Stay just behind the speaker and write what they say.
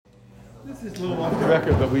This is a little off the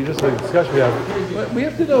record, but we just had a discussion we have. But we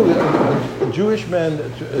have to know that a Jewish man,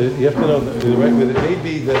 you have to know that it may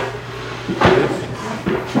be that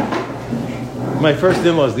my first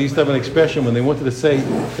in-laws, they used to have an expression when they wanted to say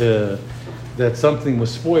that something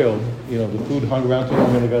was spoiled, you know, the food hung around too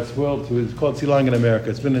long and it got spoiled. It's called silang in America.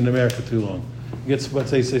 It's been in America too long. Let's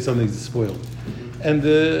say something's spoiled. And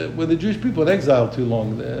when the Jewish people in exile too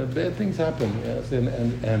long, bad things happen, yes?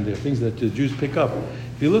 And there are things that the Jews pick up.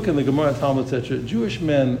 If you look in the Gemara, Talmud, etc., Jewish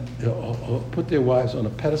men put their wives on a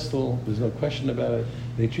pedestal. There's no question about it.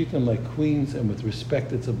 They treat them like queens and with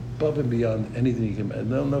respect. It's above and beyond anything you can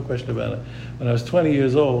imagine. No question about it. When I was 20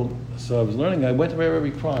 years old, so I was learning, I went to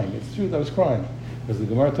Rabbi crying. It's true, I was crying. Because the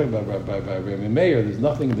Gemara talking about Rabbi Meir, there's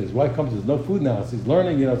nothing, his wife comes, there's no food now. So he's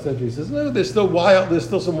learning, you know, etc. He says, no, there's still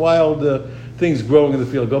some wild things growing in the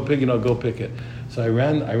field. Go pick it. So I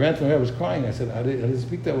ran to him. I was crying. I said, how did he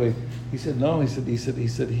speak that way? He said, no. He treated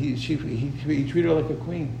her like a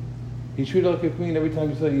queen. He treated her like a queen every time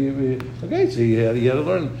you say, okay, so he had to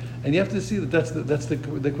learn. And you have to see that that's the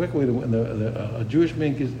quick way to a Jewish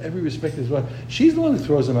man gives every respect to his wife. She's the one who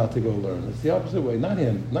throws him out to go learn. It's the opposite way, not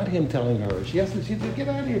him telling her. She says, get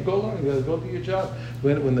out of here, go learn, go do your job.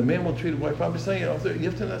 When the man will treat his wife, I'm just saying, you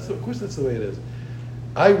have to. Of course, that's the way it is.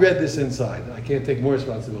 I read this inside. I can't take more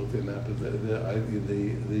responsibility than that. But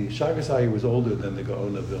the Shagas Aryeh was older than the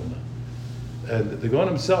Gaon of Vilna. And the Gaon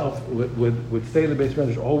himself would stay in the Beis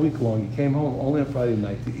Medrash all week long. He came home only on Friday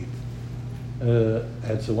night to eat.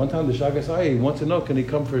 And so one time the Shagas Aryeh wanted to know, can he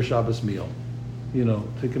come for a Shabbos meal? You know,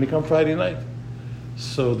 can he come Friday night?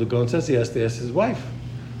 So the Gaon says he has to ask his wife.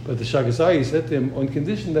 But the Shagas Aryeh said to him, on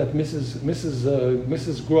condition that Mrs.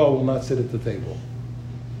 Groh will not sit at the table.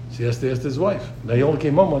 So he has to ask his wife. Now he only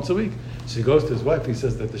came home once a week. So he goes to his wife. He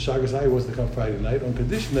says that the Shagas Aryeh wants to come Friday night on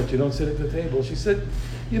condition that you don't sit at the table. She said,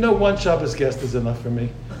 you know, one Shabbos guest is enough for me.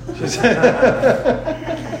 She said,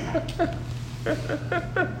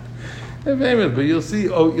 but you'll see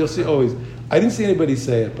always. I didn't see anybody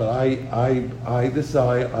say it, but this is how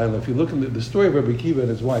I live. If you look at the story of Rabbi Akiva and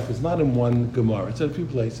his wife, it's not in one Gemara. It's in a few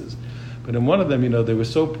places. But in one of them, you know, they were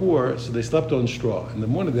so poor, so they slept on straw. In the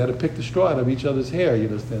morning, they had to pick the straw out of each other's hair, you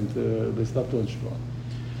understand? They slept on straw.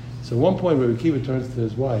 So at one point, Rabbi Akiva turns to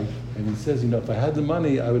his wife, and he says, you know, if I had the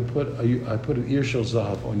money, I put an ear shel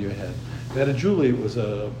zahav on your head. They had a jewelry,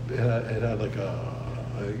 it had like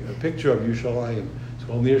a picture of Yerushalayim. It's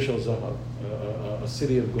called Eir Shel Zahav, a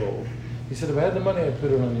city of gold. He said, if I had the money, I'd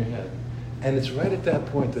put it on your head. And it's right at that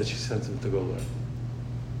point that she sends him to go learn.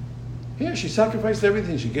 Yeah, she sacrificed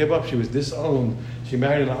everything. She gave up. She was disowned. She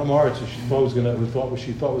married an Amar, so she thought was going to,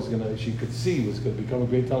 she could see was going to become a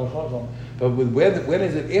great Talmid Chacham. But when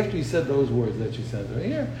is it after he said those words that she sent her?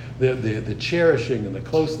 Here, the cherishing and the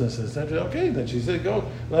closeness and etc. Okay, then she said, go,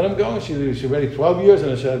 let him go. She ready 12 years,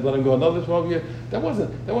 and she said, let him go another 12 years. That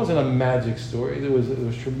wasn't a magic story. There was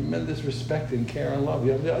tremendous respect and care and love.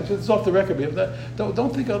 It's off the record.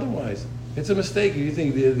 Don't think otherwise. It's a mistake. You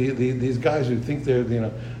think these guys who think they're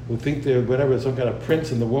whatever, some kind of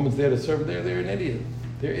prince, and the woman's there to serve them, they're an idiot.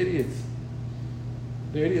 They're idiots.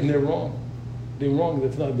 They're idiots, and they're wrong. They're wrong.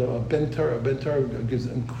 That's not Ben Torah. Ben Torah gives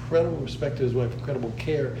incredible respect to his wife, incredible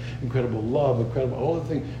care, incredible love, incredible all the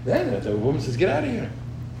things. Then the woman says, "Get out of here."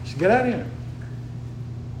 She said, "Get out of here.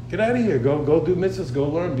 Get out of here. Go do mitzvahs. Go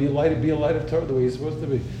learn. Be a light of Torah the way you're supposed to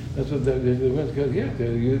be." That's what the women's go. Yeah,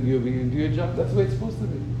 you do your job. That's the way it's supposed to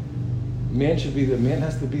be. Man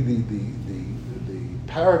has to be the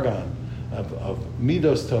paragon of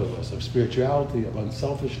midos tovos, of spirituality, of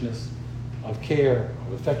unselfishness, of care,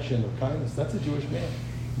 of affection, of kindness. That's a Jewish man.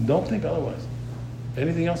 Don't think otherwise.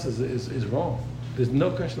 Anything else is wrong. There's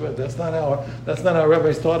no question about it. That's not how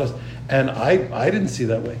rabbis taught us. And I didn't see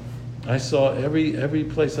that way. I saw every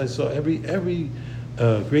place I saw, every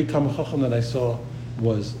great Talmid Chacham that I saw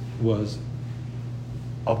was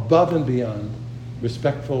above and beyond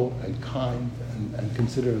respectful and kind and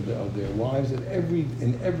considerate of their wives in every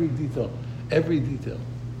detail.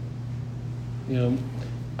 You know,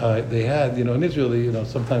 they had, you know, in Israel, you know,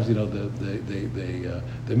 sometimes, you know,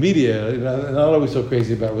 the media, they're not always so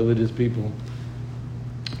crazy about religious people.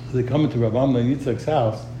 They come into Rav Amnon Yitzchak's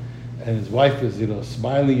house, and his wife is, you know,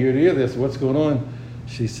 smiling ear to ear. They said, "What's going on?"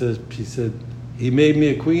 She said, "He made me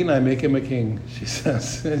a queen, I make him a king." She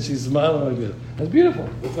says, and she's smiling like this. That's beautiful.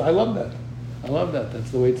 I love that.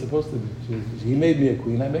 That's the way it's supposed to be. He made me a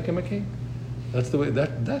queen, I make him a king. That's the way.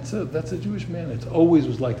 That's a Jewish man. It always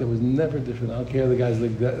was like that. It was never different. I don't care the guys the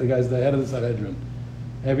head of the Sanhedrin.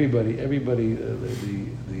 Everybody,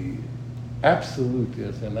 the absolute.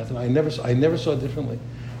 Yes, and that's. I never saw it differently,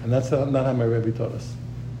 and that's not how my Rebbe taught us.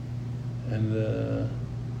 And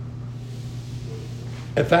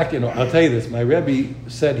In fact, I'll tell you this. My Rebbe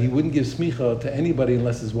said he wouldn't give smicha to anybody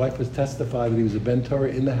unless his wife was testified that he was a ben Torah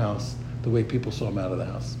in the house, the way people saw him out of the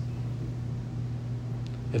house.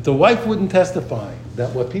 If the wife wouldn't testify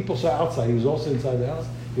that what people saw outside, he was also inside the house,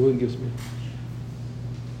 he wouldn't give smicha.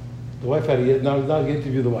 The wife had to now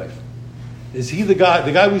interview the wife. Is he the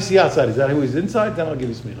guy we see outside? Is that who he's inside? Then I'll give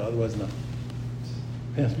you smicha. Otherwise, no.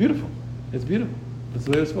 Yeah, it's beautiful. It's beautiful. That's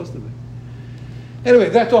the way it's supposed to be. Anyway,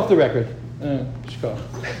 that's off the record. Shkar.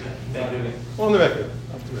 On the record.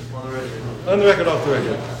 Off the record. On the record, off the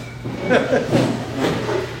record.